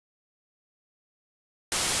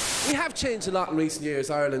We have changed a lot in recent years,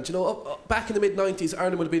 Ireland. You know, back in the mid-90s,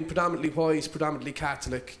 Ireland would have been predominantly white, predominantly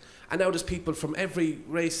Catholic, and now there's people from every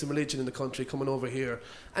race and religion in the country coming over here.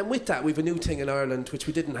 And with that, we've a new thing in Ireland, which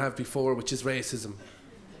we didn't have before, which is racism.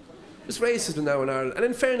 There's racism now in Ireland, and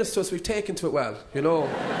in fairness to us, we've taken to it well, you know.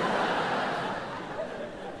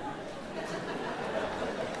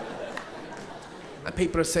 And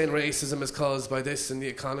people are saying racism is caused by this and the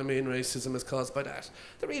economy, and racism is caused by that.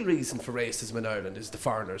 The real reason for racism in Ireland is the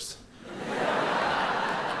foreigners.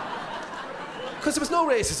 Because there was no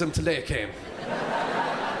racism till they came.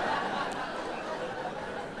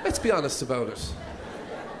 Let's be honest about it.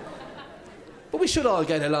 But we should all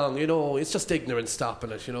get along, you know. It's just ignorance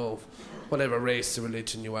stopping it, you know. Whatever race or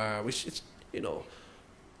religion you are, you know,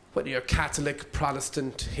 whether you're Catholic,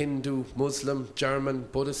 Protestant, Hindu, Muslim, German,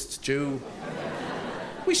 Buddhist, Jew,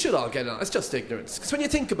 we should all get along. It's just ignorance. Because when you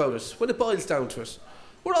think about it, when it boils down to it,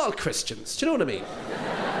 we're all Christians. Do you know what I mean?